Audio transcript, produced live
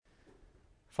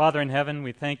Father in heaven,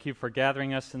 we thank you for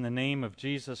gathering us in the name of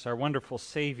Jesus, our wonderful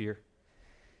Savior.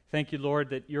 Thank you, Lord,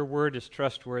 that your word is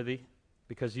trustworthy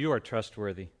because you are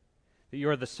trustworthy, that you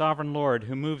are the sovereign Lord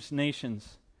who moves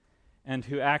nations and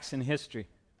who acts in history.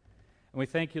 And we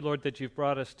thank you, Lord, that you've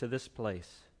brought us to this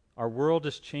place. Our world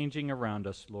is changing around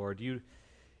us, Lord. You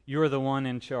are the one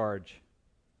in charge.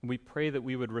 And we pray that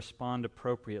we would respond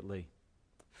appropriately.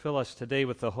 Fill us today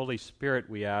with the Holy Spirit,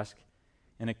 we ask,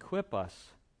 and equip us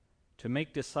to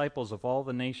make disciples of all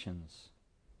the nations,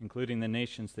 including the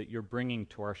nations that you're bringing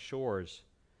to our shores,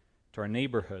 to our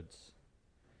neighborhoods.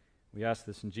 We ask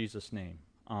this in Jesus' name.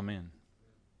 Amen.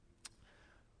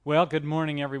 Well, good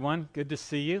morning, everyone. Good to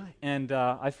see you. And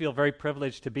I feel very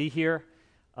privileged to be here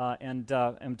and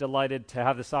am delighted to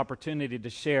have this opportunity to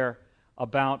share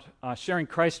about sharing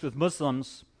Christ with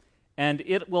Muslims. And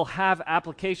it will have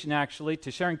application, actually, to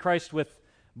sharing Christ with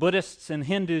Buddhists and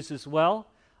Hindus as well,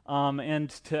 and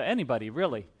to anybody,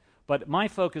 really. But my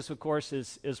focus, of course,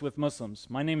 is with Muslims.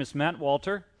 My name is Matt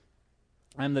Walter.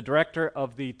 I'm the director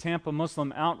of the Tampa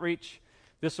Muslim Outreach.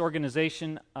 This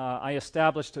organization I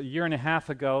established a year and a half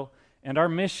ago, and our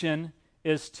mission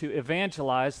is to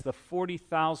evangelize the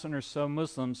 40,000 or so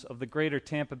Muslims of the greater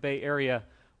Tampa Bay area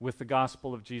with the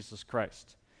gospel of Jesus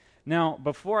Christ. Now,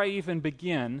 before I even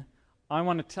begin, I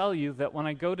want to tell you that when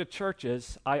I go to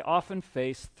churches, I often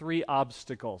face three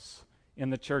obstacles in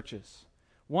the churches.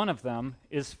 One of them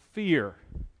is fear.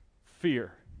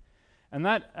 Fear. And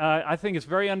that, I think, is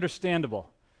very understandable.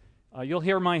 You'll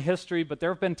hear my history, but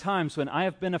there have been times when I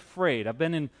have been afraid. I've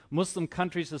been in Muslim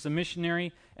countries as a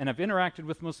missionary, and I've interacted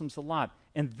with Muslims a lot.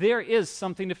 And there is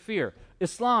something to fear.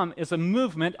 Islam is a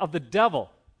movement of the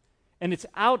devil, and it's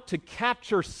out to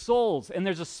capture souls, and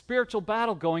there's a spiritual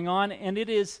battle going on, and it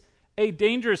is a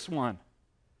dangerous one.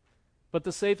 But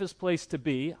the safest place to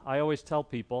be, I always tell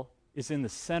people, is in the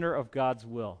center of God's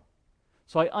will.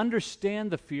 So I understand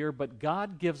the fear, but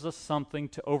God gives us something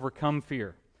to overcome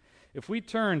fear. If we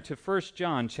turn to 1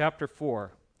 John chapter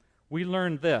 4, we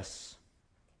learn this.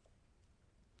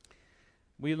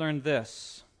 We learn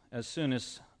this as soon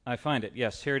as I find it.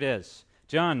 Yes, here it is.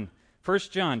 1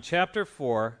 John chapter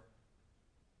 4,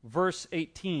 verse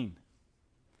 18.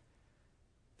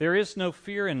 There is no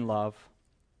fear in love,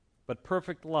 but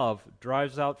perfect love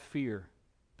drives out fear,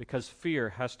 because fear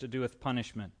has to do with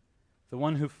punishment. The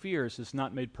one who fears is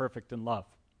not made perfect in love.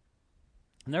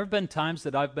 And there have been times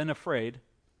that I've been afraid.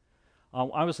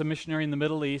 I was a missionary in the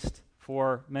Middle East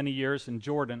for many years in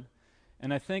Jordan,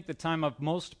 and I think the time I've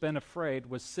most been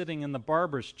afraid was sitting in the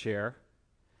barber's chair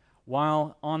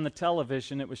while on the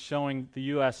television it was showing the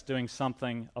U.S. doing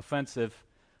something offensive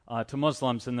to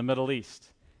Muslims in the Middle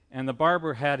East. And the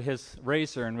barber had his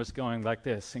razor and was going like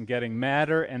this and getting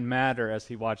madder and madder as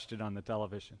he watched it on the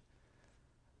television.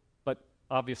 But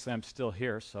obviously I'm still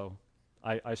here, so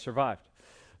I survived.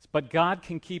 But God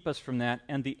can keep us from that,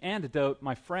 and the antidote,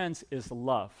 my friends, is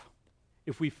love.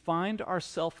 If we find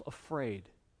ourselves afraid,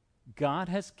 God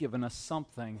has given us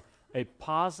something, a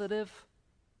positive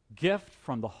gift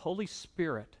from the Holy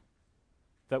Spirit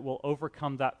that will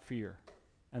overcome that fear,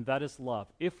 and that is love.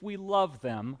 If we love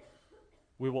them,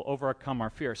 we will overcome our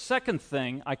fear. Second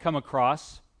thing I come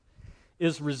across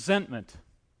is resentment.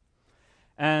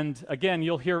 And again,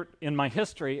 you'll hear in my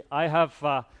history,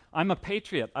 I'm a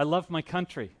patriot. I love my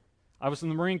country. I was in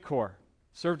the Marine Corps,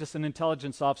 served as an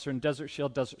intelligence officer in Desert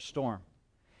Shield, Desert Storm.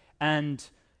 And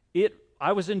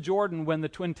I was in Jordan when the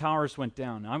Twin Towers went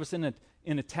down. I was in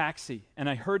a taxi, and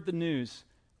I heard the news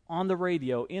on the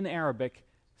radio in Arabic,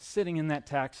 sitting in that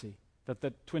taxi, that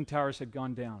the Twin Towers had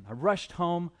gone down. I rushed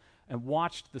home and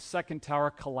watched the second tower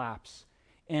collapse.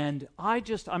 And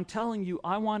I'm telling you,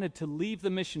 I wanted to leave the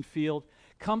mission field,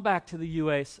 come back to the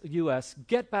U.S.,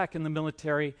 get back in the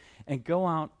military, and go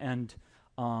out and,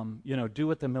 do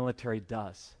what the military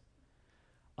does.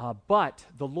 But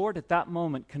the Lord at that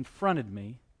moment confronted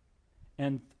me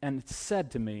and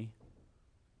said to me,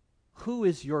 who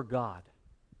is your God?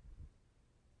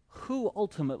 Who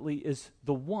ultimately is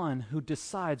the one who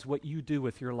decides what you do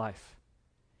with your life?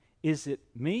 Is it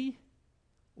me,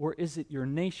 or is it your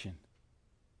nation?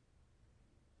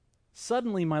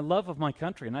 Suddenly, my love of my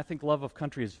country, and I think love of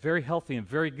country is very healthy and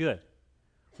very good,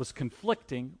 was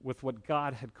conflicting with what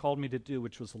God had called me to do,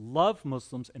 which was love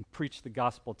Muslims and preach the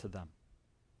gospel to them.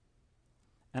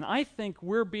 And I think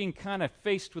we're being kind of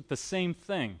faced with the same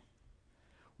thing.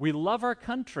 We love our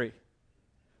country,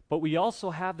 but we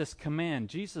also have this command.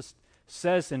 Jesus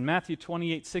says in Matthew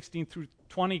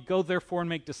 28:16-20, "Go therefore and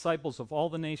make disciples of all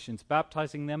the nations,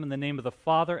 baptizing them in the name of the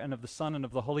Father and of the Son and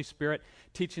of the Holy Spirit,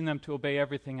 teaching them to obey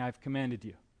everything I have commanded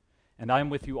you. And I am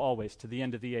with you always to the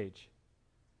end of the age."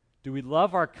 Do we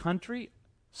love our country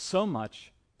so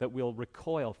much that we'll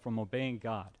recoil from obeying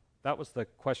God? That was the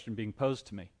question being posed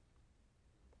to me.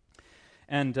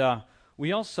 And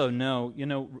we also know,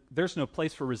 there's no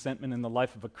place for resentment in the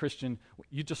life of a Christian.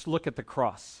 You just look at the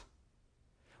cross.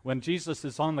 When Jesus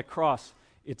is on the cross,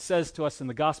 it says to us in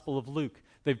the Gospel of Luke,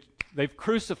 they've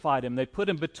crucified him. They put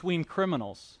him between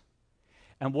criminals.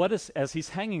 And as he's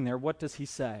hanging there, what does he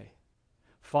say?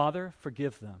 Father,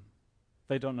 forgive them.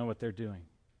 They don't know what they're doing.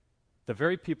 The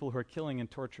very people who are killing and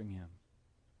torturing him.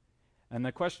 And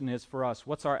the question is for us,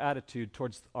 what's our attitude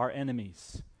towards our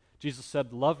enemies? Jesus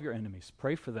said, love your enemies.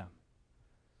 Pray for them.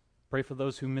 Pray for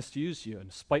those who misuse you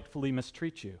and spitefully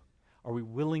mistreat you. Are we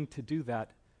willing to do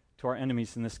that to our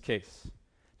enemies in this case?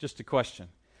 Just a question.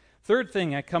 Third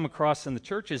thing I come across in the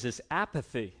churches is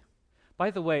apathy.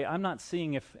 By the way, I'm not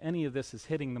seeing if any of this is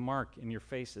hitting the mark in your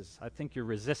faces. I think you're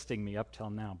resisting me up till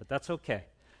now, but that's okay.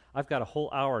 I've got a whole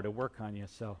hour to work on you,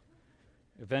 so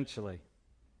eventually.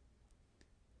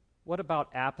 What about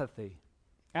apathy?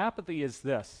 Apathy is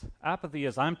this. Apathy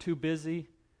is I'm too busy,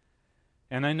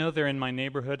 and I know they're in my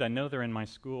neighborhood, I know they're in my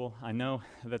school, I know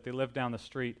that they live down the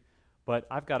street, but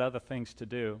I've got other things to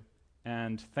do,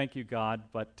 and thank you, God,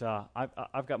 but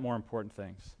I've got more important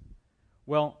things.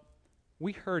 Well,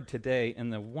 we heard today in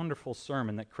the wonderful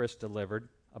sermon that Chris delivered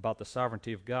about the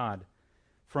sovereignty of God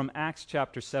from Acts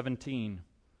chapter 17,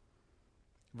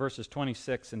 verses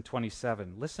 26 and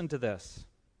 27. Listen to this.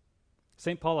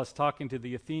 St. Paul is talking to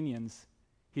the Athenians.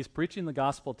 He's preaching the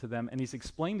gospel to them, and he's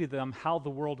explaining to them how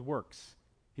the world works.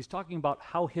 He's talking about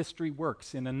how history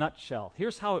works in a nutshell.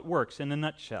 Here's how it works in a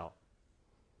nutshell.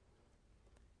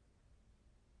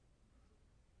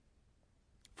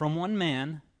 From one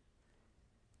man,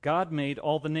 God made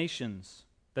all the nations,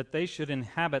 that they should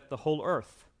inhabit the whole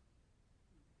earth.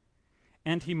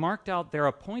 And he marked out their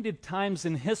appointed times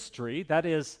in history, that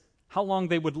is, how long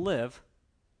they would live,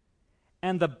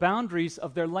 and the boundaries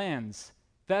of their lands,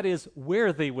 that is,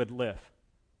 where they would live.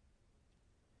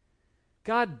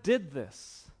 God did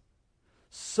this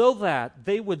so that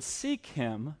they would seek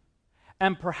him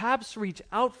and perhaps reach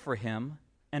out for him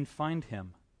and find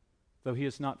him, though he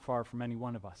is not far from any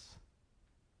one of us.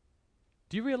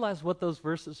 Do you realize what those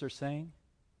verses are saying?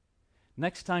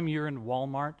 Next time you're in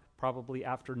Walmart, probably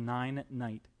after 9 at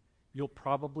night, you'll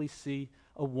probably see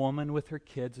a woman with her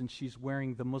kids, and she's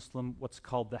wearing the Muslim, what's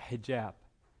called the hijab.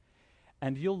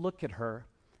 And you'll look at her,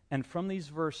 and from these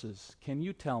verses, can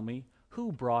you tell me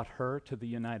who brought her to the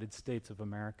United States of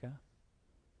America?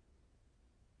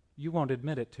 You won't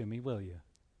admit it to me, will you?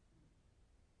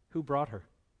 Who brought her?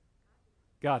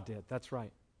 God did, that's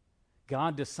right.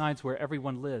 God decides where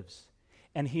everyone lives,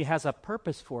 and he has a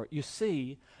purpose for it. You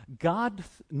see, God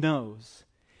knows,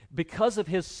 because of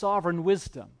his sovereign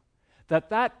wisdom,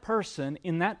 that person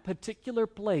in that particular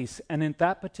place and in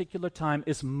that particular time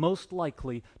is most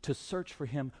likely to search for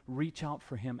him, reach out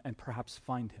for him, and perhaps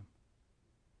find him.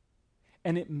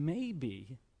 And it may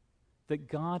be that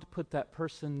God put that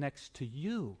person next to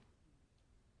you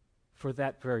for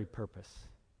that very purpose.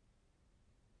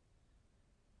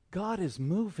 God is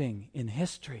moving in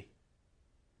history.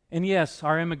 And yes,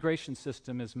 our immigration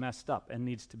system is messed up and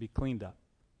needs to be cleaned up.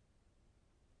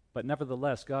 But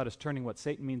nevertheless, God is turning what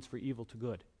Satan means for evil to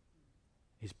good.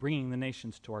 He's bringing the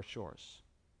nations to our shores.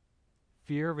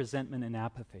 Fear, resentment, and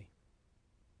apathy.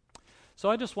 So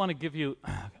I just want to give you,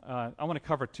 I want to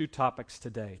cover 2 topics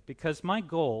today, because my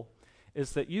goal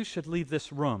is that you should leave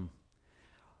this room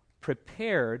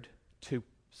prepared to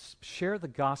share the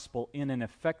gospel in an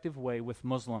effective way with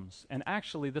Muslims. And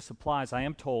actually this applies, I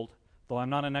am told, though I'm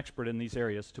not an expert in these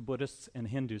areas, to Buddhists and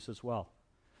Hindus as well.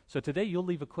 So today you'll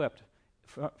leave equipped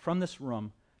from this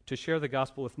room to share the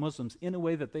gospel with Muslims in a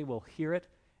way that they will hear it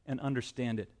and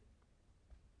understand it.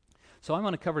 So I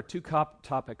want to cover 2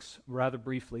 topics rather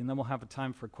briefly, and then we'll have a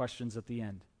time for questions at the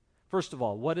end. First of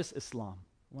all, what is Islam?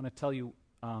 I want to tell you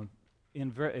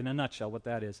in a nutshell what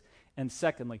that is. And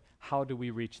secondly, how do we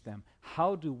reach them?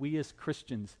 How do we as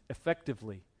Christians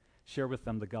effectively share with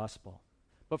them the gospel?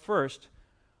 But first,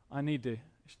 I need to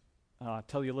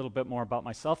tell you a little bit more about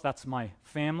myself. That's my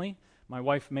family, my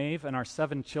wife Maeve, and our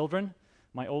 7 children.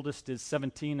 My oldest is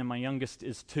 17 and my youngest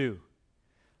is 2.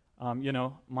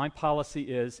 My policy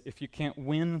is if you can't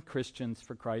win Christians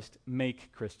for Christ,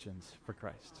 make Christians for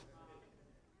Christ.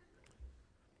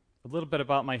 A little bit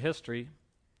about my history.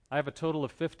 I have a total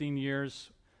of 15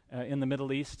 years in the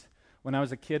Middle East. When I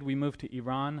was a kid, we moved to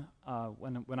Iran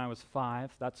when I was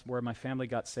 5. That's where my family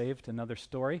got saved, another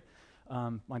story.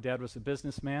 My dad was a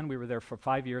businessman. We were there for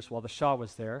 5 years while the Shah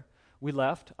was there. We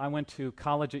left. I went to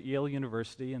college at Yale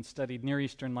University and studied Near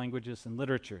Eastern languages and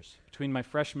literatures. Between my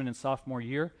freshman and sophomore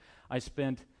year, I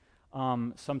spent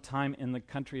some time in the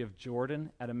country of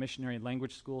Jordan at a missionary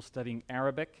language school studying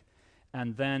Arabic.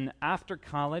 And then after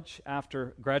college,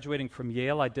 after graduating from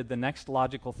Yale, I did the next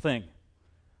logical thing.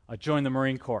 I joined the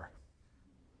Marine Corps.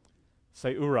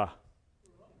 Say "Ura."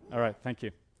 All right, thank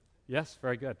you. Yes,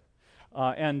 very good.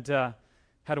 And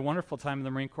had a wonderful time in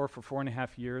the Marine Corps for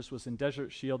 4.5 years, was in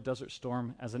Desert Shield, Desert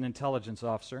Storm as an intelligence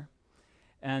officer.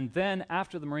 And then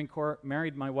after the Marine Corps,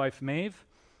 married my wife Maeve,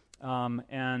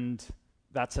 and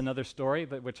that's another story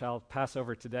which I'll pass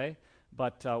over today.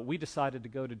 But we decided to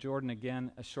go to Jordan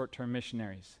again as short-term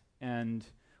missionaries. And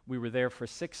we were there for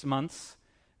 6 months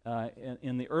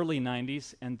in the early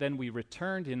 90s, and then we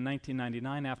returned in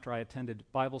 1999 after I attended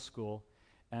Bible school,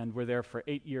 and were there for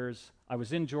 8 years. I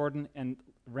was in Jordan and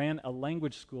ran a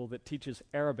language school that teaches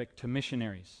Arabic to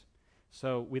missionaries.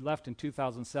 So we left in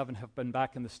 2007, have been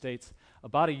back in the States.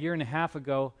 About 1.5 years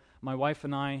ago, my wife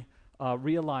and I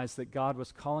realized that God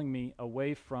was calling me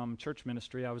away from church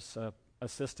ministry. I was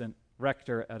assistant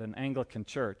rector at an Anglican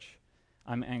church.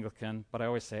 I'm Anglican, but I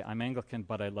always say I'm Anglican,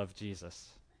 but I love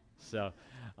Jesus. So,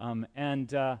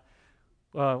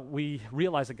 we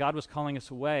realized that God was calling us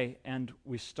away, and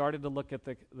we started to look at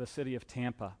the city of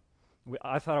Tampa.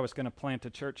 I thought I was going to plant a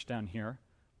church down here,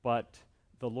 but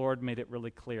the Lord made it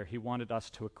really clear. He wanted us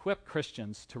to equip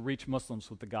Christians to reach Muslims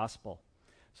with the gospel.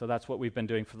 So that's what we've been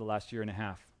doing for the last 1.5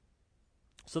 years.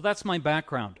 So that's my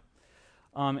background.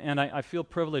 And I feel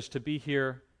privileged to be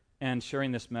here and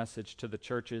sharing this message to the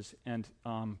churches and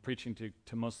preaching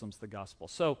to Muslims the gospel.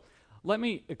 So let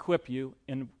me equip you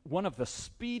in one of the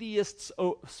speediest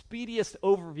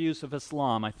overviews of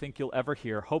Islam I think you'll ever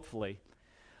hear, hopefully.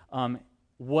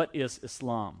 What is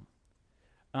Islam?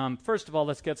 First of all,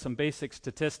 let's get some basic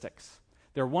statistics.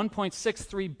 There are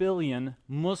 1.63 billion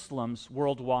Muslims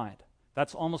worldwide.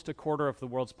 That's almost a quarter of the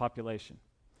world's population.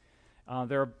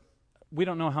 We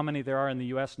don't know how many there are in the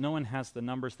U.S. No one has the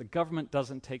numbers. The government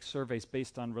doesn't take surveys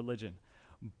based on religion.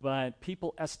 But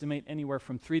people estimate anywhere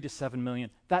from 3 to 7 million.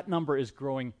 That number is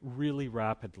growing really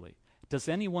rapidly. Does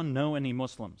anyone know any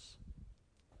Muslims?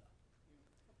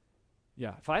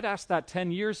 Yeah, if I'd asked that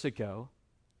 10 years ago,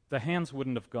 the hands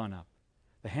wouldn't have gone up.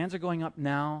 The hands are going up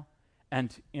now,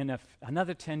 and in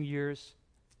another 10 years,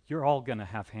 you're all going to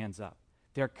have hands up.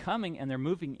 They're coming, and they're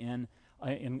moving in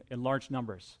large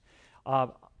numbers.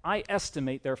 I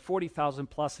estimate there are 40,000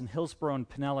 plus in Hillsborough and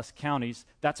Pinellas counties.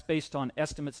 That's based on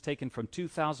estimates taken from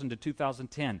 2000 to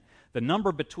 2010. The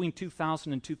number between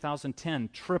 2000 and 2010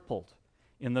 tripled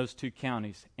in those two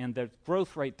counties, and the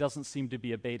growth rate doesn't seem to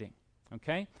be abating.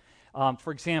 Okay?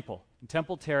 For example, in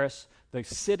Temple Terrace, the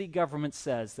city government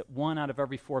says that 1 out of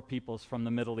every 4 people is from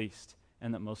the Middle East,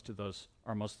 and that most of those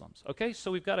are Muslims. Okay,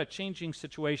 so we've got a changing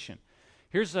situation.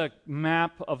 Here's a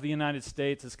map of the United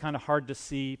States. It's kind of hard to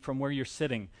see from where you're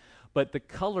sitting, but the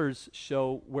colors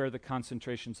show where the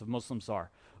concentrations of Muslims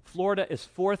are. Florida is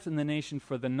 4th in the nation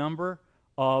for the number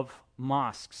of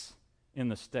mosques in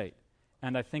the state,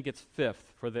 and I think it's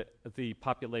 5th for the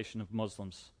population of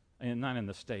Muslims, and not in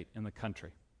the state, in the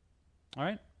country. All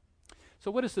right? So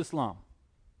what is Islam?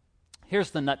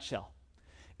 Here's the nutshell.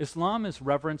 Islam is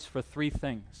reverence for 3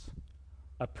 things: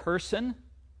 a person,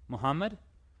 Muhammad;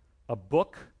 a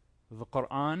book, the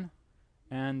Quran;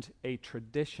 and a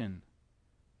tradition,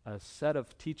 a set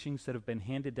of teachings that have been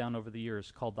handed down over the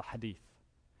years called the Hadith.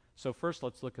 So first,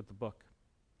 let's look at the book.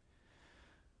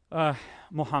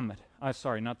 Muhammad.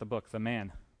 Sorry, not the book, the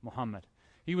man, Muhammad.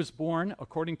 He was born,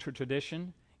 according to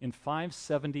tradition, in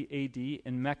 570 A.D.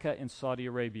 in Mecca in Saudi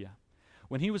Arabia.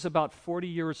 When he was about 40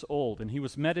 years old and he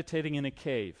was meditating in a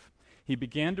cave, he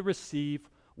began to receive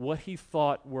what he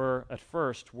thought at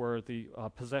first were the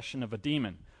possession of a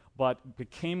demon, but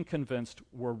became convinced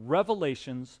were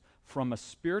revelations from a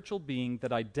spiritual being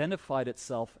that identified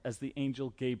itself as the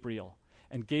angel Gabriel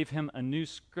and gave him a new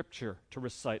scripture to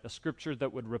recite, a scripture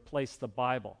that would replace the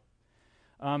Bible.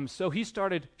 So he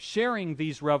started sharing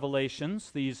these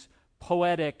revelations, these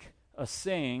poetic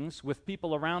sayings, with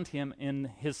people around him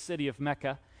in his city of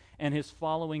Mecca, and his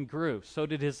following grew. So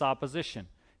did his opposition.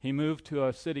 He moved to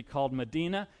a city called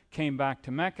Medina, came back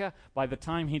to Mecca. By the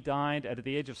time he died at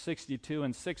the age of 62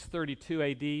 in 632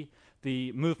 AD,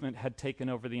 the movement had taken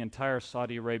over the entire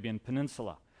Saudi Arabian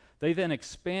peninsula. They then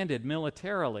expanded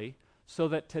militarily so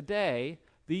that today,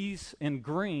 these in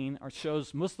green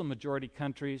shows Muslim-majority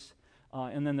countries,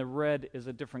 and then the red is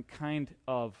a different kind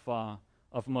of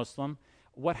Muslim.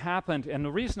 What happened, and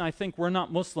the reason I think we're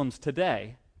not Muslims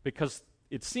today, because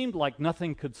it seemed like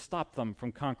nothing could stop them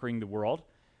from conquering the world,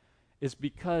 is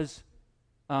because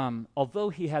although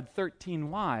he had 13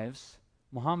 wives,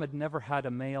 Muhammad never had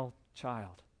a male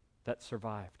child that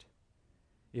survived.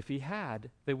 If he had,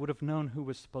 they would have known who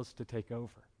was supposed to take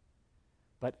over.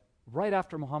 right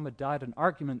after Muhammad died, an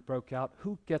argument broke out,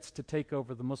 who gets to take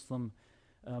over the Muslim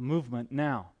movement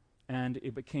now? And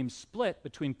it became split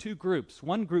between two groups.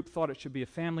 One group thought it should be a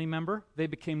family member. They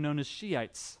became known as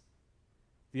Shiites.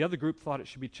 The other group thought it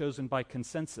should be chosen by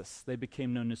consensus. They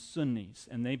became known as Sunnis,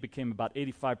 and they became about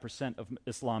 85% of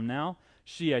Islam now.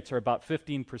 Shiites are about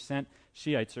 15%.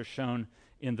 Shiites are shown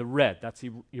in the red. That's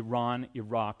Iran,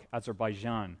 Iraq,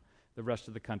 Azerbaijan. The rest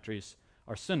of the countries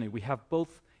are Sunni. We have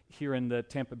both here in the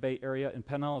Tampa Bay area. In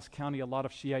Pinellas County, a lot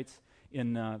of Shiites.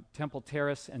 In Temple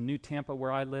Terrace and New Tampa,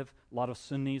 where I live, a lot of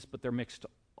Sunnis, but they're mixed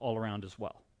all around as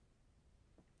well.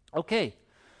 Okay,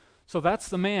 so that's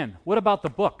the man. What about the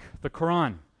book, the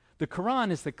Quran? The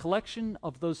Quran is the collection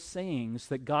of those sayings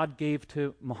that God gave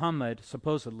to Muhammad,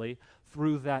 supposedly,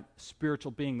 through that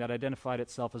spiritual being that identified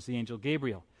itself as the angel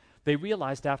Gabriel. They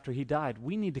realized after he died,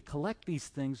 we need to collect these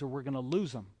things or we're going to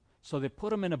lose them. So they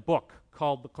put them in a book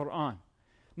called the Quran.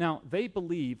 Now, they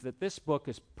believe that this book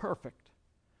is perfect.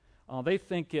 They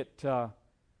think it has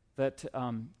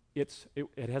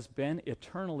been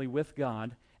eternally with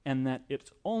God, and that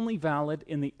it's only valid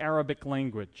in the Arabic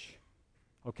language.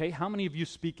 Okay, how many of you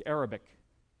speak Arabic?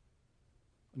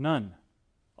 None.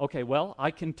 Okay, well,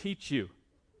 I can teach you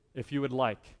if you would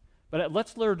like. But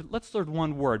let's learn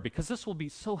one word, because this will be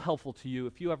so helpful to you.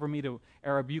 If you ever meet an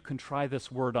Arab, you can try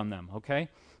this word on them, okay?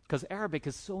 Because Arabic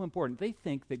is so important. They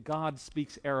think that God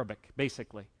speaks Arabic,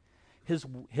 basically. His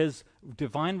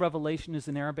divine revelation is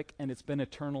in Arabic, and it's been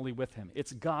eternally with him.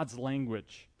 It's God's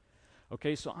language.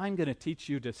 Okay, so I'm going to teach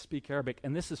you to speak Arabic,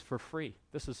 and this is for free.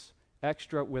 This is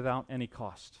extra without any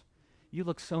cost. You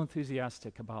look so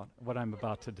enthusiastic about what I'm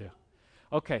about to do.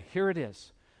 Okay, here it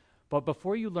is. But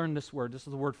before you learn this word, this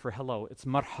is the word for hello. It's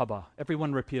marhaba.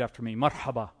 Everyone repeat after me.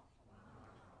 Marhaba.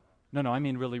 No, I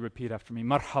mean really repeat after me.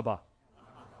 Marhaba.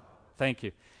 Thank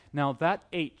you. Now, that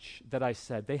H that I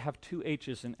said, they have two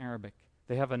H's in Arabic.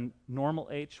 They have a normal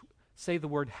H. Say the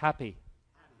word happy.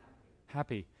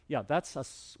 Happy. Yeah,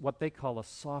 that's what they call a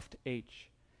soft H.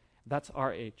 That's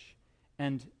our H.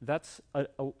 And that's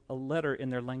a letter in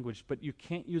their language, but you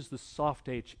can't use the soft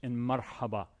H in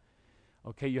marhaba.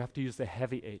 Okay, you have to use the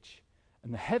heavy H.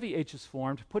 And the heavy H is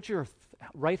formed, put your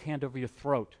right hand over your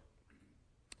throat.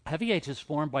 Heavy H is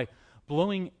formed by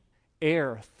blowing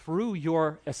air through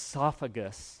your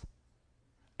esophagus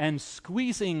and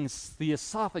squeezing the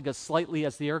esophagus slightly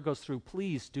as the air goes through.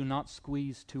 Please do not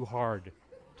squeeze too hard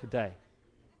today.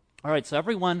 All right, so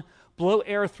everyone blow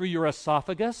air through your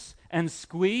esophagus and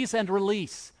squeeze and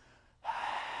release.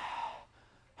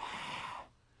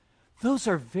 Those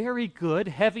are very good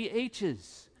heavy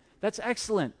H's. That's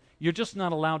excellent. You're just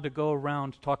not allowed to go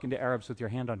around talking to Arabs with your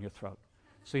hand on your throat.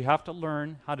 So you have to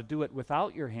learn how to do it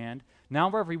without your hand. Now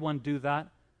everyone do that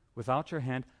without your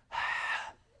hand.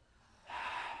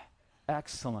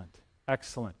 Excellent,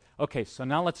 excellent. Okay, so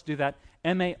now let's do that.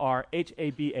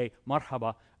 M-A-R-H-A-B-A,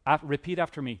 marhaba. Repeat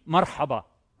after me. Marhaba.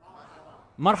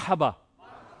 Marhaba.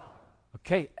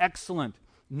 Okay, excellent.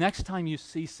 Next time you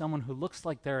see someone who looks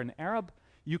like they're an Arab,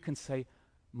 you can say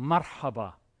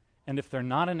marhaba. And if they're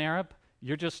not an Arab,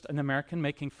 you're just an American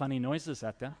making funny noises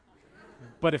at them.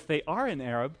 But if they are an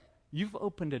Arab, you've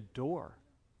opened a door,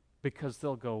 because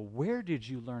they'll go, where did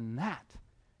you learn that?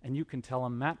 And you can tell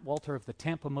them, Matt Walter of the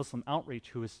Tampa Muslim Outreach,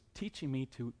 who is teaching me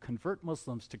to convert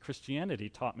Muslims to Christianity,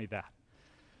 taught me that.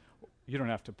 You don't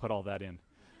have to put all that in.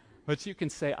 But you can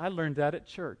say, I learned that at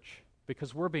church,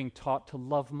 because we're being taught to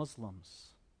love Muslims.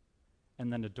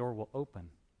 And then the door will open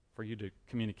for you to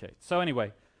communicate. So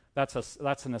anyway, that's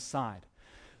an aside.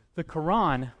 The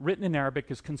Quran, written in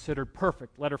Arabic, is considered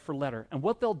perfect, letter for letter. And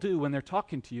what they'll do when they're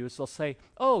talking to you is they'll say,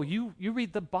 oh, you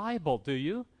read the Bible, do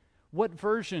you? What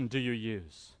version do you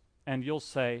use? And you'll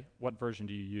say, what version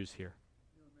do you use here?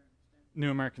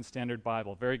 New American Standard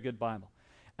Bible. Very good Bible.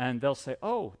 And they'll say,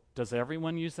 oh, does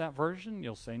everyone use that version?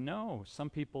 You'll say, no. Some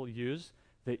people use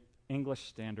the English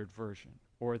Standard Version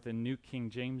or the New King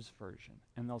James Version.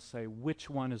 And they'll say, which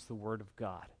one is the Word of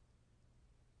God?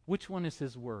 Which one is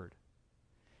His Word?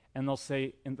 And they'll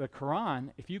say, in the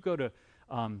Quran, if you go to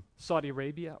Saudi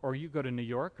Arabia, or you go to New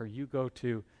York, or you go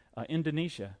to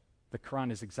Indonesia, the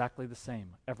Quran is exactly the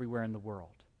same everywhere in the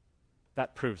world.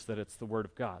 That proves that it's the Word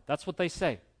of God. That's what they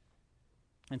say.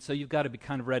 And so you've got to be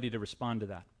kind of ready to respond to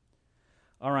that.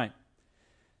 All right.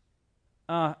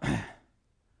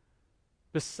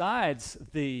 Besides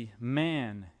the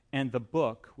man and the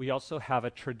book, we also have a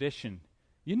tradition.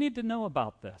 You need to know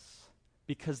about this,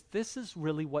 because this is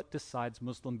really what decides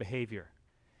Muslim behavior.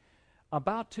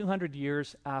 About 200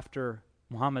 years after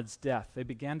Muhammad's death, they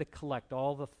began to collect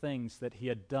all the things that he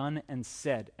had done and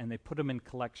said, and they put them in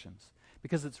collections.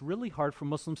 because it's really hard for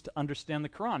Muslims to understand the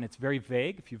Quran. It's very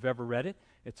vague. If you've ever read it,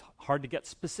 it's hard to get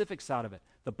specifics out of it.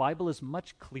 The Bible is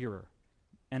much clearer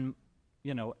and,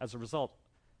 as a result,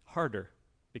 harder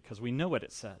because we know what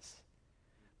it says.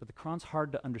 But the Quran's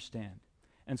hard to understand.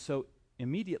 And so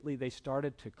immediately they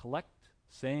started to collect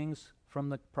sayings from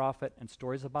the Prophet and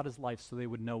stories about his life so they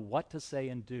would know what to say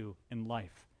and do in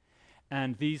life.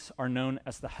 And these are known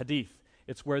as the hadith.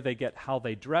 It's where they get how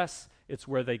they dress. It's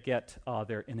where they get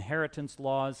their inheritance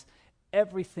laws.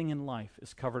 Everything in life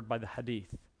is covered by the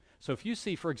hadith. So if you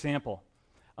see, for example,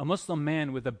 a Muslim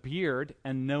man with a beard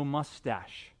and no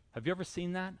mustache, have you ever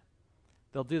seen that?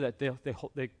 They'll do that.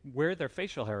 They wear their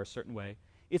facial hair a certain way.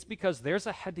 It's because there's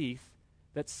a hadith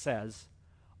that says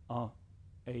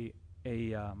a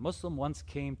Muslim once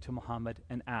came to Muhammad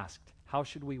and asked, how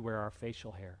should we wear our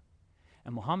facial hair?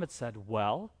 And Muhammad said,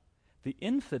 well, the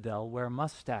infidel wear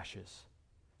mustaches.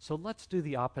 So let's do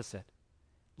the opposite.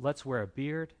 Let's wear a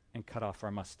beard and cut off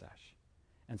our mustache.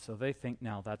 And so they think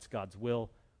now that's God's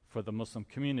will for the Muslim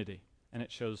community. And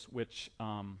it shows which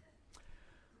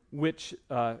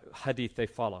hadith they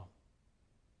follow.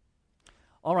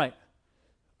 All right.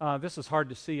 This is hard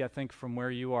to see, I think, from where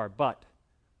you are. But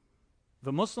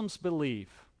the Muslims believe,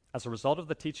 as a result of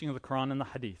the teaching of the Quran and the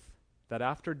hadith, that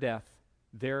after death,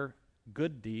 their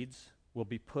good deeds will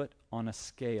be put on a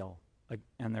scale,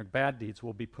 and their bad deeds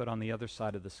will be put on the other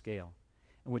side of the scale.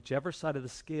 And whichever side of the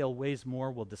scale weighs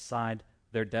more will decide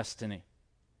their destiny.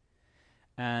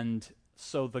 And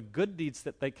so the good deeds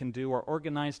that they can do are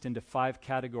organized into 5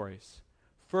 categories.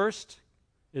 First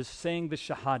is saying the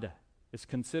Shahada. It's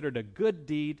considered a good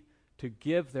deed to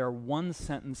give their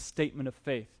one-sentence statement of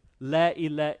faith. La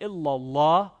ilaha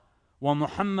illallah wa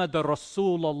Muhammad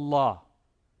Rasulullah.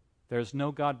 There is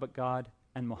no God but God,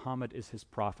 and Muhammad is his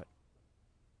prophet.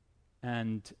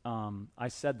 And I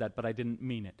said that, but I didn't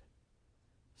mean it.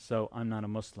 So I'm not a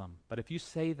Muslim. But if you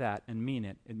say that and mean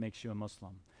it, it makes you a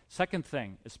Muslim. Second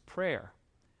thing is prayer.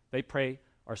 They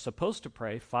are supposed to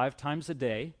pray 5 times a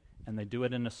day, and they do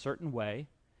it in a certain way,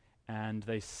 and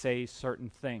they say certain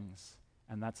things.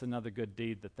 And that's another good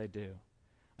deed that they do.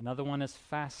 Another one is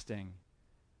fasting.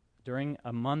 During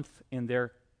a month in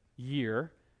their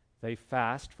year, they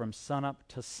fast from sunup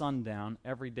to sundown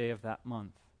every day of that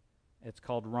month. It's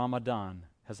called Ramadan.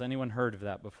 Has anyone heard of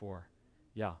that before?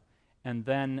 Yeah. And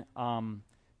then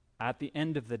at the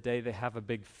end of the day, they have a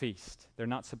big feast. They're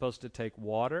not supposed to take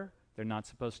water. They're not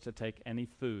supposed to take any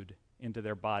food into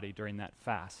their body during that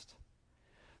fast.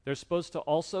 They're supposed to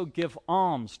also give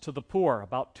alms to the poor,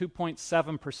 about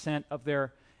 2.7% of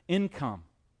their income,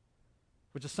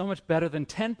 which is so much better than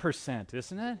 10%,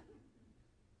 isn't it?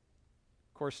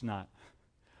 Of course not.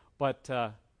 But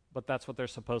that's what they're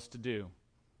supposed to do.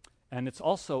 And it's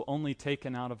also only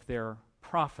taken out of their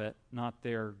profit, not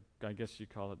their, I guess you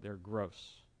call it, their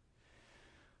gross.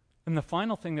 And the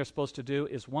final thing they're supposed to do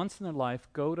is once in their life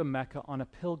go to Mecca on a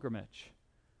pilgrimage,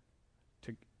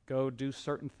 to go do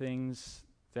certain things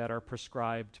that are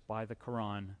prescribed by the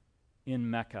Quran in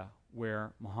Mecca,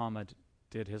 where Muhammad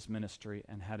did his ministry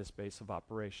and had his base of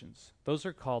operations. Those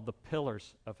are called the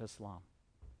pillars of Islam.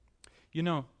 You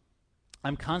know,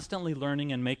 I'm constantly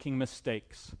learning and making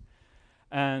mistakes.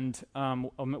 And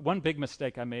one big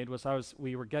mistake I made was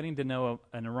we were getting to know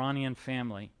an Iranian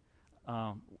family.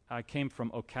 I came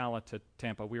from Ocala to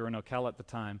Tampa. We were in Ocala at the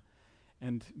time,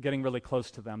 and getting really close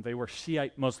to them. They were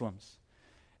Shiite Muslims.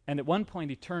 And at one point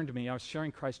he turned to me, I was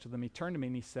sharing Christ with him, he turned to me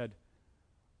and he said,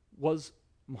 was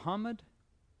Muhammad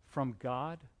from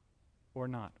God or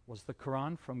not? Was the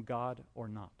Quran from God or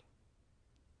not?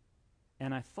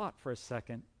 And I thought for a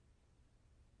second,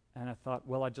 and I thought,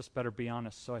 well, I just better be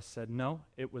honest. So I said, no,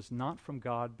 it was not from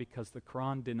God because the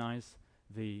Quran denies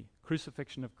the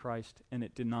crucifixion of Christ and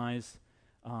it denies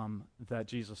that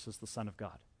Jesus is the Son of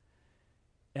God.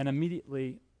 And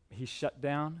immediately he shut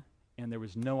down and there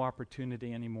was no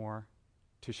opportunity anymore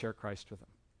to share Christ with him.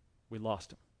 We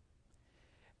lost him.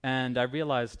 And I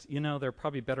realized, there are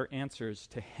probably better answers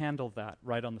to handle that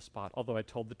right on the spot, although I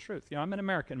told the truth. I'm an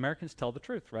American. Americans tell the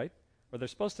truth, right? Or they're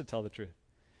supposed to tell the truth.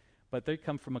 But they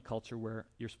come from a culture where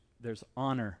there's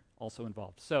honor also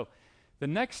involved. So the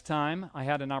next time I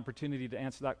had an opportunity to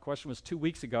answer that question was 2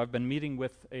 weeks ago. I've been meeting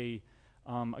with a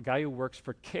guy who works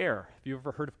for CARE. Have you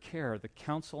ever heard of CARE, the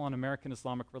Council on American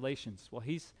Islamic Relations? Well,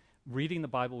 he's reading the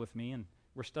Bible with me, and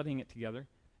we're studying it together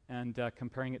and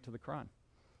comparing it to the Quran.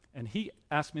 And he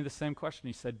asked me the same question.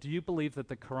 He said, do you believe that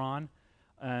the Quran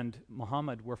and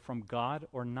Muhammad were from God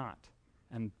or not?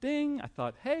 And ding, I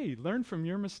thought, hey, learn from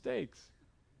your mistakes.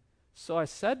 So I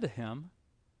said to him,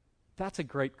 that's a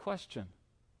great question.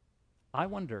 I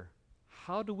wonder,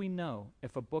 how do we know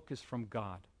if a book is from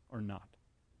God or not?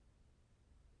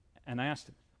 And I asked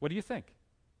him, what do you think?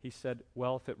 He said,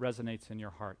 well, if it resonates in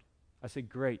your heart. I said,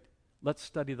 great. Let's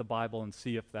study the Bible and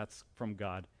see if that's from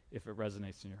God, if it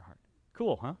resonates in your heart.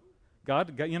 Cool, huh?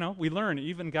 God, we learn.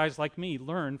 Even guys like me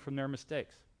learn from their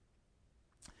mistakes.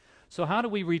 So how do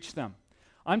we reach them?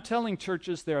 I'm telling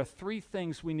churches there are 3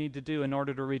 things we need to do in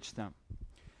order to reach them.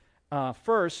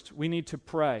 First, we need to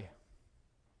pray.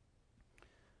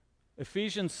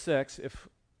 Ephesians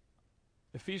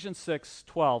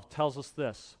 6:12 tells us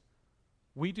this.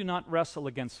 We do not wrestle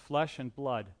against flesh and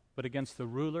blood, but against the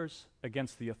rulers,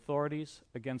 against the authorities,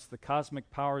 against the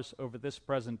cosmic powers over this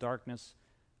present darkness,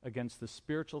 against the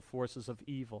spiritual forces of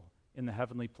evil in the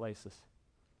heavenly places.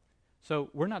 So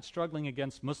we're not struggling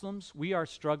against Muslims. We are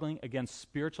struggling against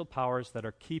spiritual powers that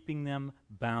are keeping them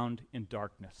bound in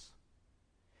darkness.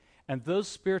 And those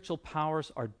spiritual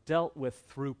powers are dealt with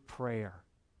through prayer.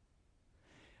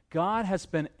 God has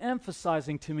been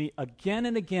emphasizing to me again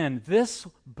and again, this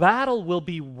battle will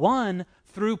be won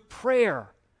through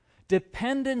prayer,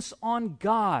 dependence on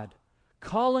God,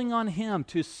 calling on Him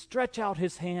to stretch out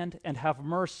His hand and have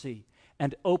mercy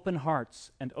and open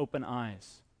hearts and open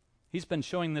eyes. He's been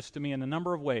showing this to me in a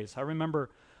number of ways. I remember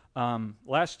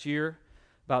last year,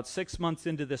 about 6 months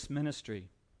into this ministry,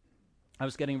 I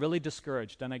was getting really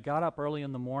discouraged, and I got up early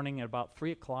in the morning at about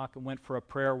 3 o'clock and went for a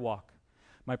prayer walk.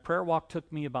 My prayer walk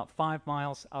took me about 5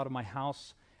 miles out of my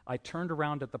house. I turned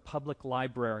around at the public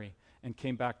library and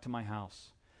came back to my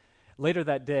house. Later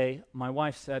that day, my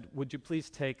wife said, would you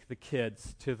please take the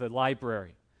kids to the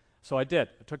library? So I did.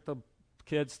 I took the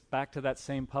kids back to that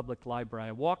same public library.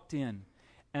 I walked in,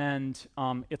 and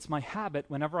it's my habit,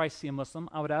 whenever I see a Muslim,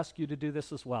 I would ask you to do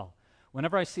this as well.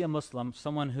 Whenever I see a Muslim,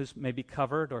 someone who's maybe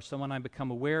covered or someone I become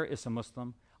aware is a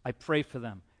Muslim, I pray for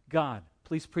them. God,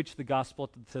 please preach the gospel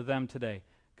to them today.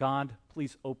 God,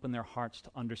 please open their hearts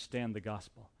to understand the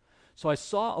gospel. So I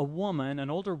saw a woman, an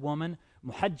older woman,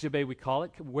 muhajjabe we call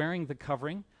it, wearing the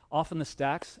covering off in the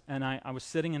stacks, and I was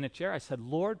sitting in a chair. I said,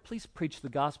 Lord, please preach the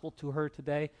gospel to her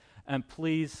today, and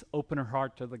please open her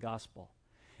heart to the gospel.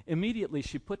 Immediately,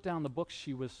 she put down the books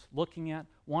she was looking at,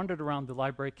 wandered around the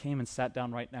library, came and sat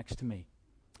down right next to me.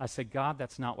 I said, God,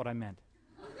 that's not what I meant.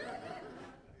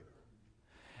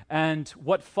 And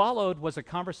what followed was a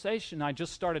conversation. I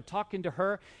just started talking to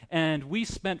her, and we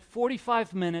spent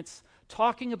 45 minutes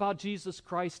talking about Jesus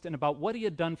Christ and about what He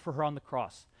had done for her on the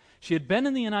cross. She had been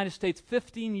in the United States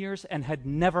 15 years and had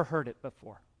never heard it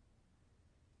before.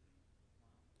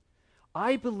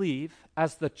 I believe,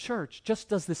 as the church just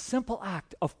does this simple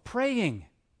act of praying,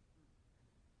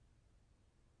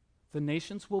 the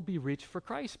nations will be reached for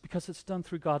Christ because it's done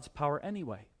through God's power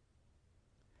anyway.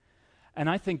 And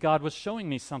I think God was showing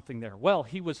me something there. Well,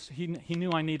 he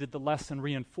knew I needed the lesson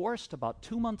reinforced. About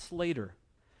 2 months later,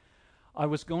 I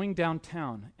was going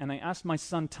downtown, and I asked my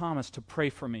son Thomas to pray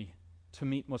for me to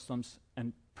meet Muslims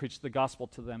and preach the gospel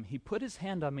to them. He put his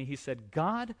hand on me. He said,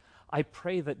 God, I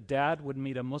pray that Dad would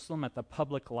meet a Muslim at the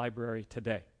public library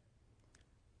today.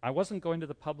 I wasn't going to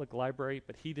the public library,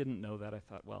 but he didn't know that. I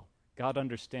thought, well, God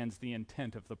understands the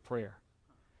intent of the prayer.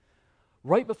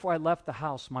 Right before I left the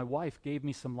house, my wife gave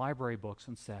me some library books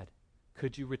and said,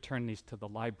 could you return these to the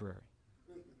library?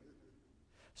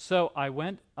 So I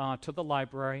went to the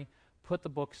library, put the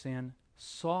books in,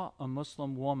 saw a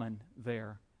Muslim woman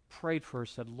there, prayed for her,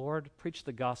 said, Lord, preach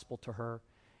the gospel to her,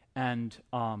 and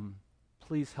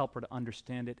please help her to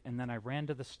understand it. And then I ran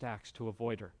to the stacks to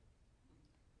avoid her.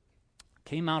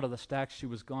 Came out of the stacks, she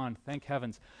was gone, thank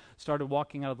heavens. Started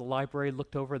walking out of the library,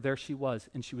 looked over, there she was,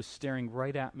 and she was staring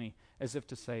right at me as if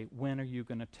to say, when are you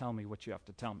going to tell me what you have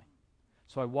to tell me?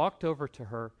 So I walked over to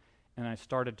her, and I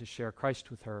started to share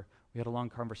Christ with her. We had a long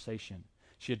conversation.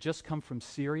 She had just come from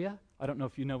Syria. I don't know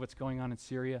if you know what's going on in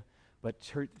Syria, but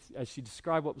as she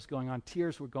described what was going on,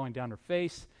 tears were going down her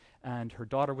face, and her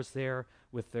daughter was there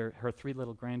with her 3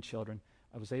 little grandchildren.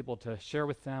 I was able to share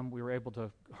with them. We were able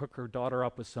to hook her daughter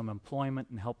up with some employment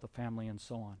and help the family and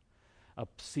so on. A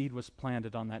seed was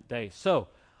planted on that day. So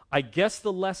I guess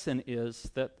the lesson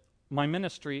is that my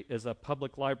ministry is a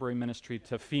public library ministry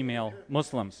to female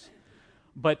Muslims.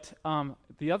 But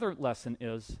the other lesson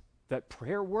is that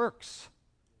prayer works.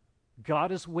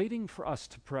 God is waiting for us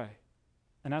to pray.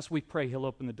 And as we pray, He'll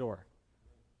open the door.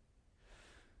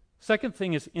 Second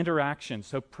thing is interaction.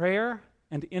 So prayer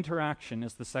and interaction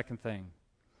is the second thing.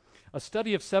 A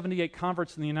study of 78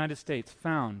 converts in the United States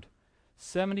found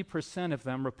 70% of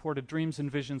them reported dreams and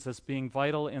visions as being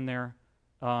vital in their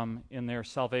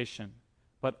salvation.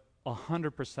 But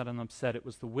 100% of them said it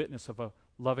was the witness of a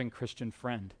loving Christian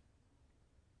friend.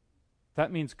 That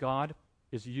means God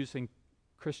is using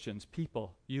Christians,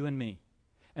 people, you and me.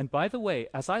 And by the way,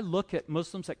 as I look at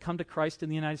Muslims that come to Christ in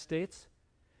the United States,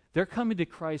 They're coming to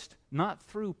Christ not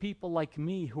through people like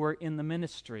me who are in the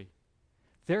ministry.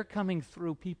 They're coming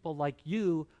through people like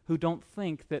you who don't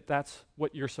think that that's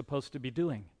what you're supposed to be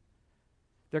doing.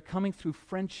 They're coming through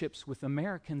friendships with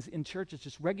Americans in churches,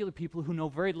 just regular people who know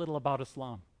very little about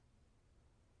Islam.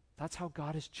 That's how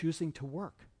God is choosing to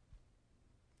work.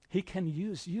 He can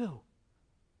use you.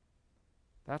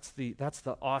 That's the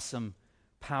awesome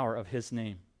power of his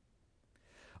name.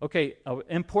 Okay, an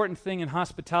important thing in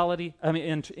hospitality,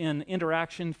 in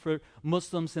interaction for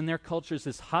Muslims in their cultures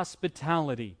is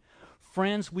hospitality.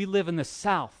 Friends, we live in the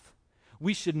South.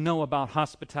 We should know about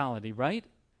hospitality, right?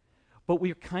 But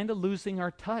we're kind of losing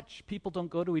our touch. People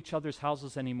don't go to each other's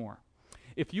houses anymore.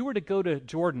 If you were to go to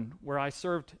Jordan, where I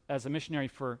served as a missionary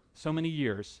for so many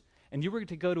years, and you were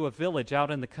to go to a village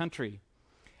out in the country,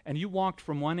 and you walked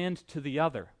from one end to the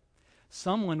other,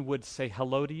 someone would say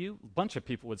hello to you, a bunch of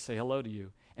people would say hello to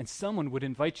you, and someone would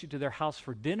invite you to their house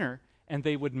for dinner, and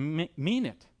they would mean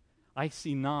it. I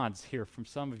see nods here from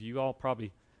some of you. You all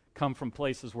probably come from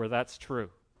places where that's true.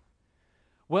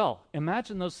 Well,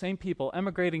 imagine those same people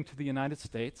emigrating to the United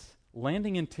States,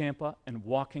 landing in Tampa, and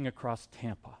walking across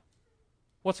Tampa.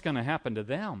 What's going to happen to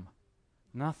them?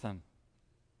 Nothing.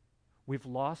 We've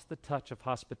lost the touch of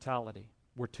hospitality.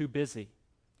 We're too busy.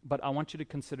 But I want you to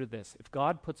consider this. If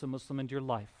God puts a Muslim into your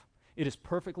life, it is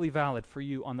perfectly valid for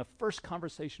you on the first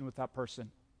conversation with that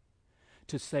person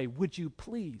to say, would you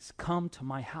please come to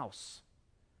my house?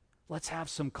 Let's have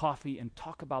some coffee and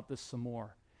talk about this some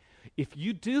more. If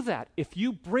you do that, if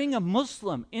you bring a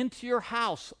Muslim into your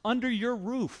house, under your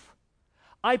roof,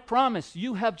 I promise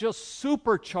you have just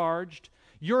supercharged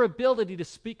your ability to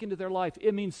speak into their life.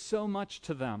 It means so much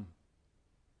to them.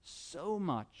 So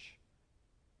much.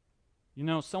 You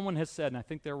know, someone has said, and I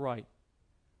think they're right,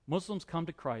 Muslims come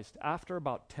to Christ after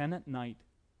about 10 at night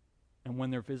and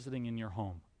when they're visiting in your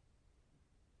home.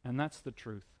 And that's the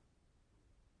truth.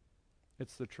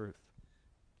 It's the truth.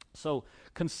 So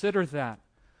consider that.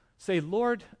 Say,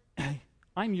 Lord,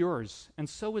 I'm yours, and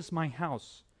so is my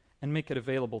house, and make it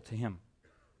available to him.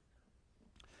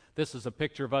 This is a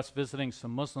picture of us visiting some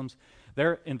Muslims.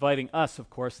 They're inviting us, of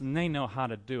course, and they know how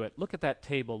to do it. Look at that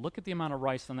table. Look at the amount of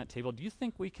rice on that table. Do you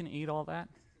think we can eat all that?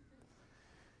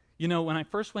 You know, when I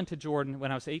first went to Jordan,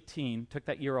 when I was 18, took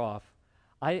that year off,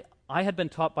 I had been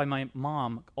taught by my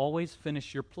mom, always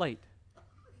finish your plate,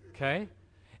 okay?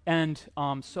 And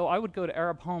so I would go to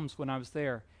Arab homes when I was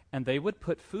there, and they would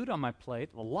put food on my plate,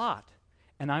 a lot,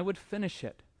 and I would finish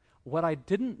it. What I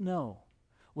didn't know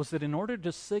was that in order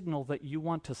to signal that you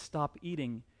want to stop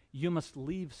eating, you must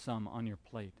leave some on your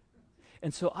plate.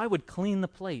 And so I would clean the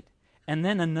plate, and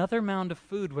then another mound of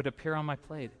food would appear on my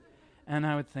plate. And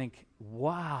I would think,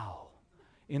 wow,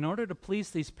 in order to please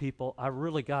these people, I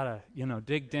really got to,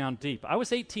 dig down deep. I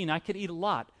was 18, I could eat a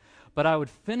lot, but I would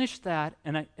finish that,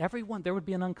 and there would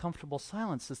be an uncomfortable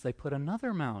silence as they put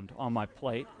another mound on my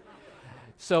plate.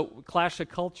 So, clash of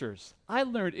cultures. I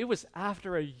learned, it was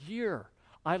after a year,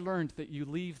 I learned that you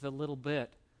leave the little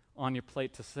bit on your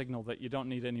plate to signal that you don't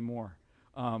need any more.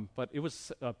 But it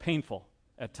was painful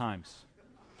at times.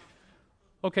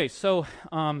 Okay, so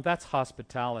that's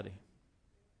hospitality.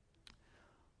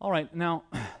 All right, now,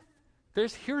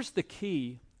 here's the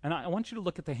key, and I want you to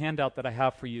look at the handout that I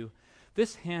have for you.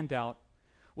 This handout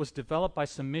was developed by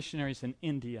some missionaries in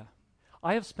India.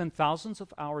 I have spent thousands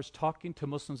of hours talking to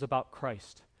Muslims about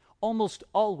Christ. Almost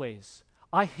always,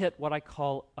 I hit what I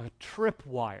call a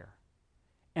tripwire,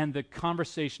 and the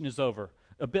conversation is over.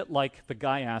 A bit like the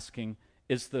guy asking,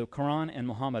 is the Quran and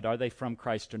Muhammad, are they from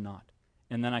Christ or not?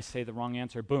 And then I say the wrong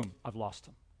answer, boom, I've lost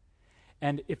them.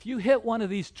 And if you hit one of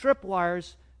these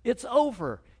tripwires, it's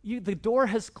over. The door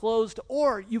has closed,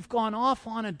 or you've gone off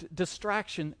on a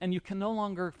distraction, and you can no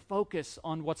longer focus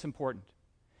on what's important.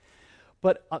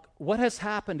 But what has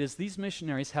happened is these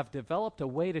missionaries have developed a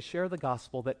way to share the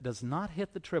gospel that does not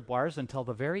hit the tripwires until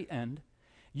the very end.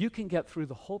 You can get through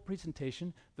the whole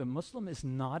presentation. The Muslim is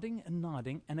nodding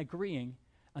and agreeing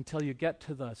until you get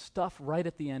to the stuff right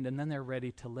at the end, and then they're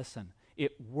ready to listen.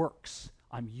 It works.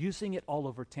 I'm using it all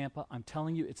over Tampa. I'm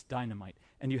telling you, it's dynamite.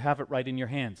 And you have it right in your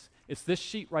hands. It's this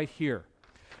sheet right here.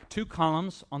 2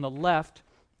 columns. On the left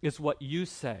is what you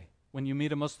say when you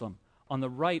meet a Muslim. On the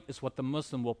right is what the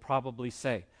Muslim will probably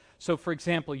say. So, for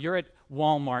example, you're at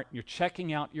Walmart, you're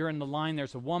checking out, you're in the line,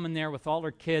 there's a woman there with all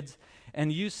her kids,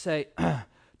 and you say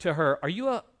to her, are you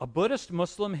a Buddhist,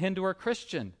 Muslim, Hindu, or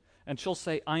Christian? And she'll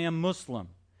say, I am Muslim.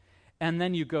 And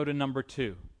then you go to number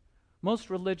 2. Most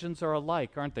religions are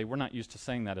alike, aren't they? We're not used to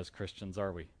saying that as Christians,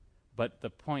 are we? But the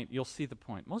point, you'll see the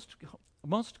point.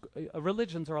 Most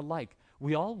religions are alike.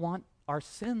 We all want our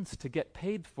sins to get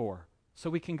paid for so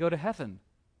we can go to heaven.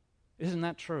 Isn't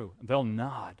that true? They'll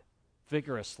nod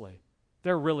vigorously.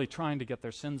 They're really trying to get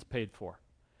their sins paid for.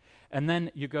 And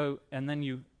then you go and then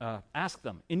you ask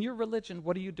them, in your religion,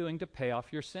 what are you doing to pay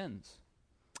off your sins?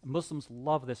 Muslims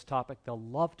love this topic. They'll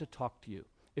love to talk to you.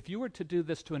 If you were to do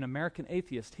this to an American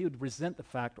atheist, he would resent the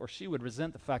fact, or she would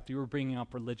resent the fact you were bringing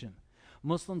up religion.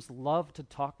 Muslims love to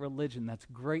talk religion. That's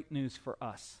great news for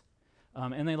us.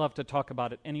 And they love to talk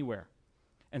about it anywhere.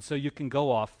 And so you can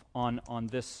go off on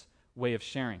this way of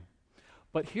sharing.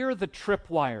 But here are the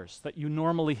tripwires that you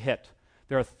normally hit.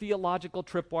 There are theological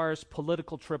tripwires,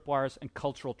 political tripwires, and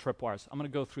cultural tripwires. I'm going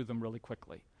to go through them really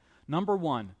quickly. Number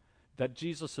one, that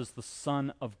Jesus is the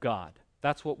Son of God.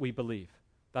 That's what we believe.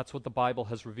 That's what the Bible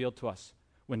has revealed to us.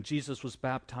 When Jesus was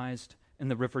baptized in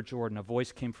the River Jordan, a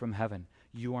voice came from heaven.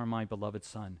 You are my beloved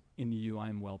Son. In you I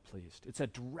am well pleased. It's a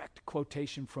direct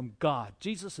quotation from God.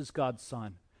 Jesus is God's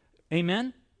Son.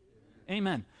 Amen?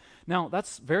 Amen. Now,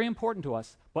 that's very important to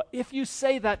us. But if you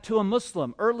say that to a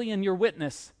Muslim early in your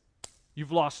witness,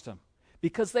 you've lost them.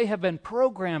 Because they have been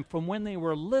programmed from when they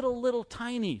were little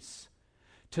tinies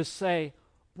to say,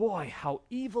 boy, how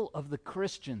evil of the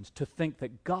Christians to think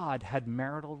that God had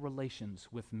marital relations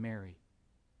with Mary.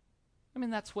 I mean,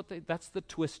 that's the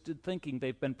twisted thinking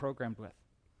they've been programmed with.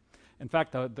 In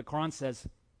fact, the Quran says,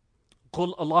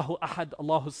 قُلْ اللَّهُ أَحَدْ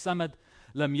اللَّهُ السَّمَدْ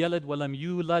لَمْ يَلِدْ وَلَمْ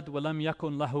يُولَدْ وَلَمْ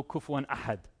يَكُنْ لَهُ كُفُوًا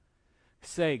أَحَدْ.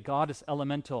 Say, God is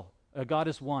elemental. God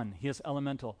is one. He is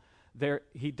elemental.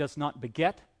 He does not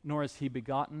beget, nor is he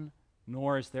begotten,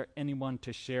 nor is there anyone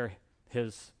to share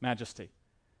his majesty.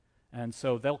 And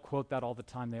so they'll quote that all the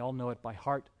time. They all know it by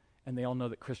heart, and they all know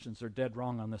that Christians are dead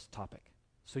wrong on this topic.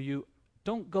 So you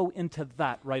don't go into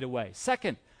that right away.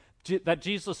 Second, that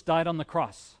Jesus died on the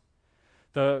cross.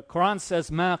 The Quran says,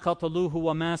 مَا قَتَلُوهُ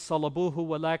وَمَا صَلَبُوهُ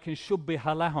وَلَكِنْ شُبِّهَ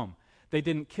لَهُمْ. They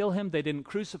didn't kill him. They didn't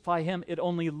crucify him. It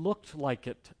only looked like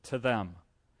it to them.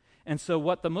 And so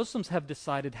what the Muslims have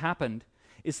decided happened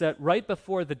is that right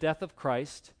before the death of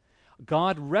Christ,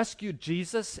 God rescued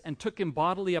Jesus and took him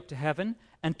bodily up to heaven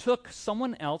and took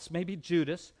someone else, maybe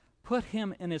Judas, put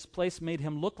him in his place, made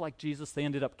him look like Jesus. They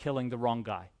ended up killing the wrong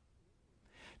guy.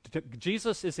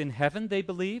 Jesus is in heaven, they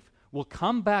believe, will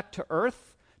come back to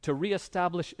earth to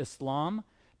reestablish Islam,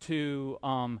 to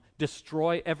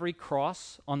destroy every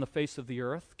cross on the face of the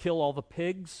earth, kill all the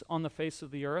pigs on the face of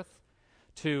the earth,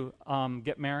 to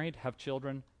get married, have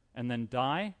children, and then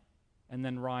die, and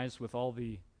then rise with all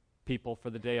the people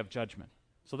for the day of judgment.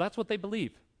 So that's what they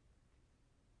believe.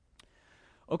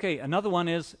 Okay, another one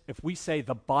is, if we say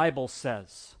the Bible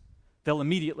says, they'll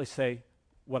immediately say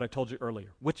what I told you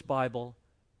earlier. Which Bible?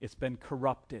 It's been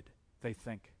corrupted, they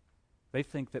think. They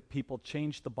think that people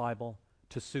change the Bible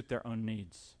to suit their own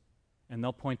needs. And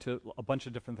they'll point to a bunch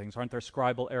of different things. Aren't there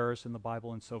scribal errors in the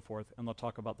Bible and so forth? And they'll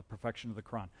talk about the perfection of the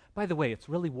Quran. By the way, it's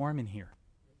really warm in here.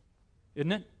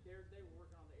 Isn't it? They were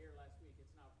working on the air last week.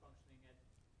 It's now functioning at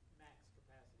max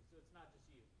capacity, so it's not just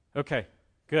you. Okay,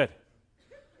 good.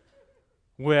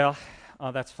 Well,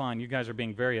 that's fine. You guys are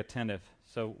being very attentive,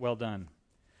 so well done.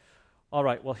 All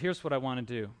right, well, here's what I want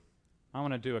to do. I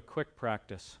want to do a quick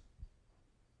practice.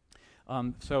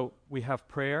 So we have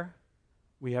prayer,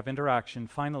 we have interaction.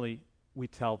 Finally, we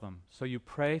tell them. So you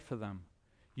pray for them,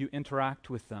 you interact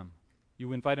with them,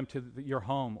 you invite them to your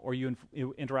home, or you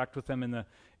interact with them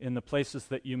in the places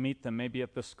that you meet them, maybe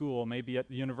at the school, maybe at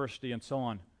the university, and so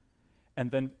on.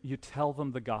 And then you tell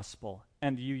them the gospel,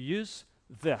 and you use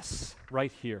this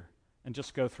right here, and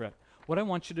just go through it. What I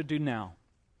want you to do now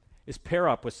is pair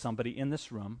up with somebody in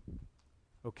this room,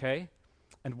 okay?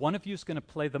 And one of you is going to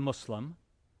play the Muslim,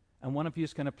 and one of you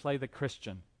is going to play the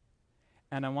Christian.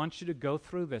 And I want you to go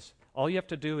through this. All you have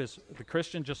to do is the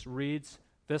Christian just reads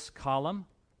this column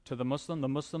to the Muslim. The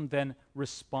Muslim then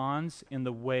responds in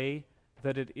the way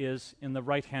that it is in the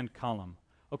right-hand column.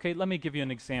 Okay, let me give you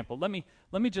an example. Let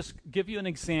me just give you an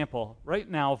example right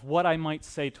now of what I might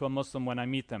say to a Muslim when I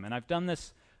meet them. And I've done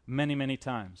this many, many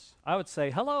times. I would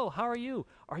say, hello, how are you?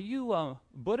 Are you a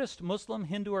Buddhist, Muslim,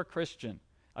 Hindu, or Christian?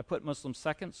 I put Muslim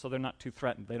second so they're not too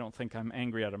threatened. They don't think I'm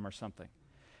angry at them or something.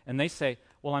 And they say,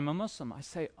 well, I'm a Muslim. I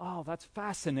say, oh, that's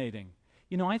fascinating.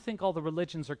 You know, I think all the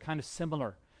religions are kind of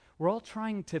similar. We're all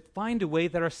trying to find a way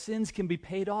that our sins can be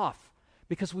paid off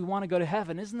because we want to go to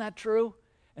heaven. Isn't that true?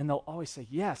 And they'll always say,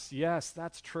 yes,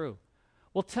 that's true.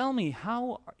 Well, tell me,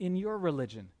 how in your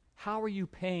religion, how are you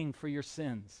paying for your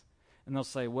sins? And they'll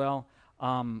say, well,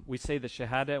 we say the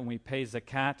Shahada and we pay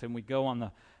zakat and we go on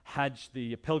the Hajj,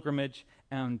 the pilgrimage,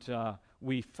 and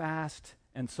we fast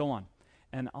and so on.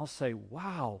 And I'll say,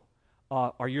 wow,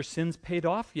 are your sins paid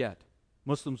off yet?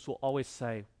 Muslims will always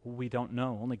say, well, we don't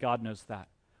know. Only God knows that.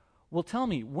 Well, tell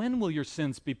me, when will your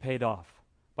sins be paid off?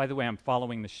 By the way, I'm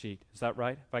following the sheet. Is that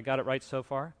right? Have I got it right so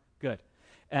far? Good.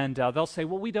 And they'll say,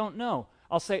 well, we don't know.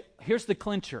 I'll say, here's the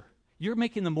clincher. You're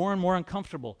making them more and more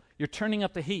uncomfortable. You're turning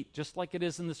up the heat, just like it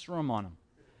is in this room on them.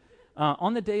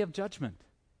 On the day of judgment,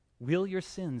 will your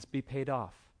sins be paid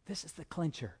off? This is the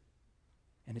clincher.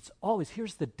 And it's always,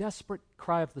 here's the desperate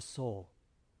cry of the soul.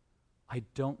 I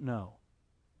don't know.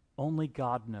 Only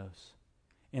God knows.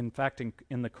 In fact,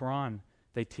 in the Quran,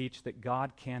 they teach that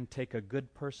God can take a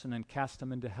good person and cast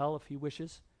them into hell if he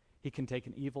wishes. He can take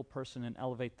an evil person and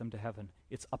elevate them to heaven.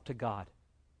 It's up to God.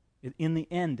 In the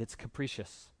end, it's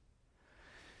capricious.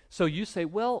 So you say,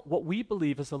 well, what we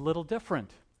believe is a little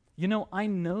different. You know, I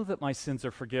know that my sins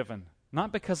are forgiven,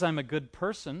 not because I'm a good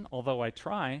person, although I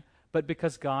try, but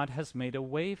because God has made a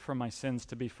way for my sins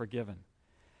to be forgiven.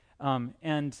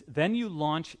 And then you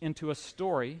launch into a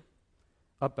story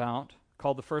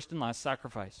called the first and last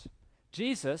sacrifice.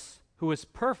 Jesus, who is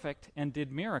perfect and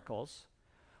did miracles,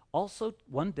 also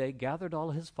one day gathered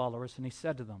all his followers and he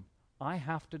said to them, I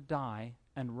have to die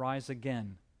and rise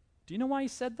again. Do you know why he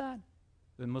said that?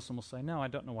 The Muslim will say, no, I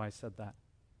don't know why he said that.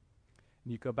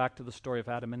 And you go back to the story of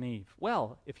Adam and Eve.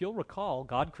 Well, if you'll recall,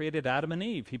 God created Adam and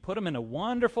Eve. He put them in a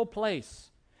wonderful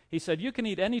place. He said, you can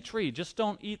eat any tree, just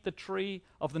don't eat the tree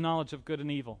of the knowledge of good and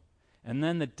evil. And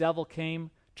then the devil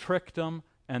came, tricked them,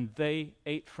 and they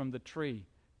ate from the tree.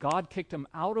 God kicked them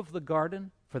out of the garden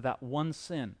for that one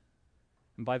sin.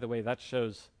 And by the way, that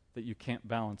shows that you can't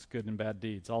balance good and bad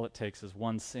deeds. All it takes is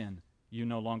one sin. You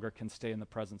no longer can stay in the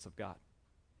presence of God.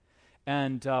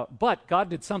 But God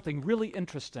did something really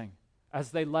interesting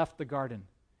as they left the garden.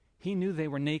 He knew they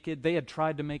were naked. They had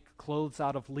tried to make clothes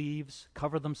out of leaves,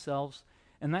 cover themselves.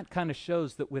 And that kind of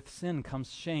shows that with sin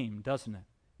comes shame, doesn't it?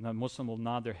 And the Muslim will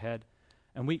nod their head.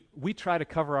 And we try to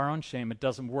cover our own shame. It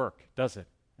doesn't work, does it?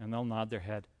 And they'll nod their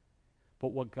head.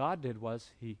 But what God did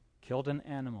was he killed an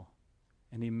animal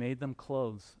and he made them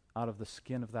clothes out of the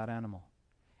skin of that animal.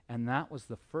 And that was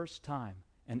the first time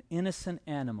an innocent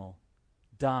animal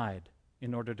died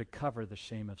in order to cover the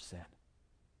shame of sin.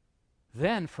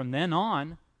 Then, from then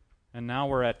on, and now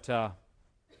we're at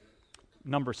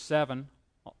number 7.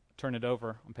 I'll turn it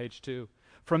over on page 2.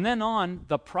 From then on,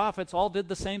 the prophets all did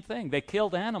the same thing. They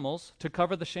killed animals to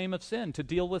cover the shame of sin, to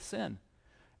deal with sin.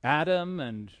 Adam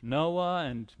and Noah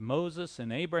and Moses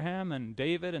and Abraham and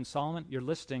David and Solomon. You're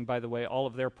listing, by the way, all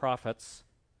of their prophets.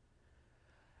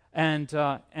 And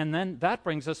then that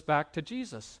brings us back to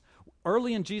Jesus.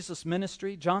 Early in Jesus'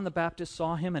 ministry, John the Baptist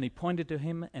saw him and he pointed to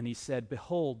him and he said,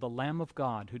 behold, the Lamb of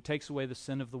God who takes away the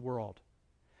sin of the world.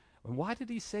 And why did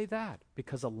he say that?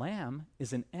 Because a lamb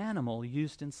is an animal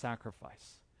used in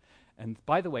sacrifice. And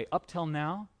by the way, up till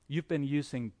now, you've been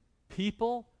using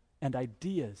people and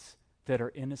ideas that are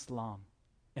in Islam.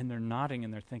 And they're nodding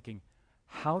and they're thinking,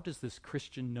 how does this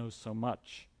Christian know so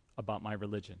much about my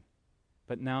religion?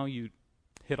 But now you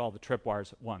hit all the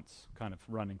tripwires at once, kind of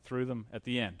running through them at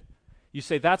the end. You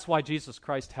say that's why Jesus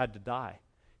Christ had to die.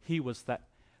 He was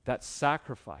that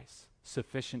sacrifice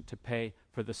sufficient to pay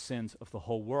for the sins of the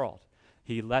whole world.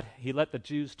 He let the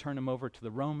Jews turn him over to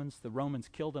the Romans. The Romans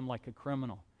killed him like a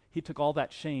criminal. He took all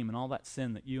that shame and all that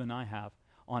sin that you and I have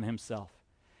on himself.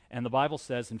 And the Bible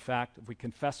says, in fact, if we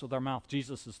confess with our mouth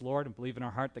Jesus is Lord and believe in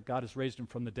our heart that God has raised him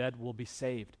from the dead, we'll be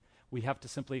saved. We have to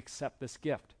simply accept this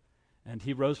gift. And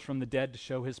he rose from the dead to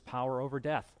show his power over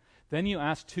death. Then you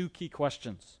ask 2 key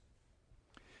questions.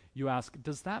 You ask,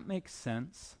 does that make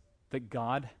sense that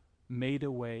God made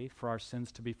a way for our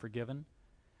sins to be forgiven?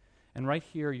 And right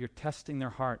here, you're testing their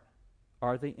heart.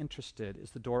 Are they interested?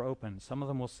 Is the door open? Some of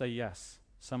them will say yes.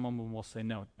 Some of them will say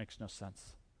no, it makes no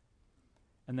sense.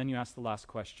 And then you ask the last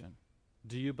question.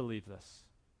 Do you believe this?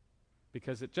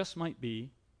 Because it just might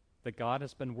be that God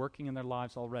has been working in their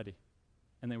lives already,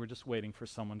 and they were just waiting for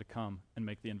someone to come and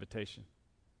make the invitation.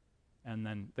 And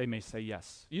then they may say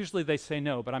yes. Usually they say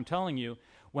no, but I'm telling you,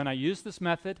 when I use this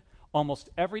method, almost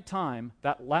every time,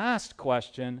 that last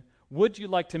question, would you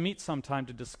like to meet sometime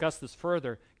to discuss this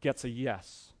further, gets a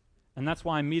yes. And that's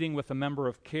why I'm meeting with a member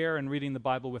of CARE and reading the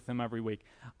Bible with them every week.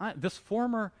 This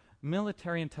former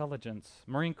military intelligence,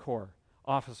 Marine Corps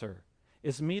officer,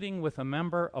 is meeting with a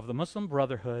member of the Muslim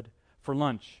Brotherhood for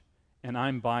lunch, and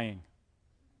I'm buying.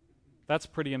 That's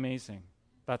pretty amazing.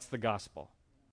 That's the gospel.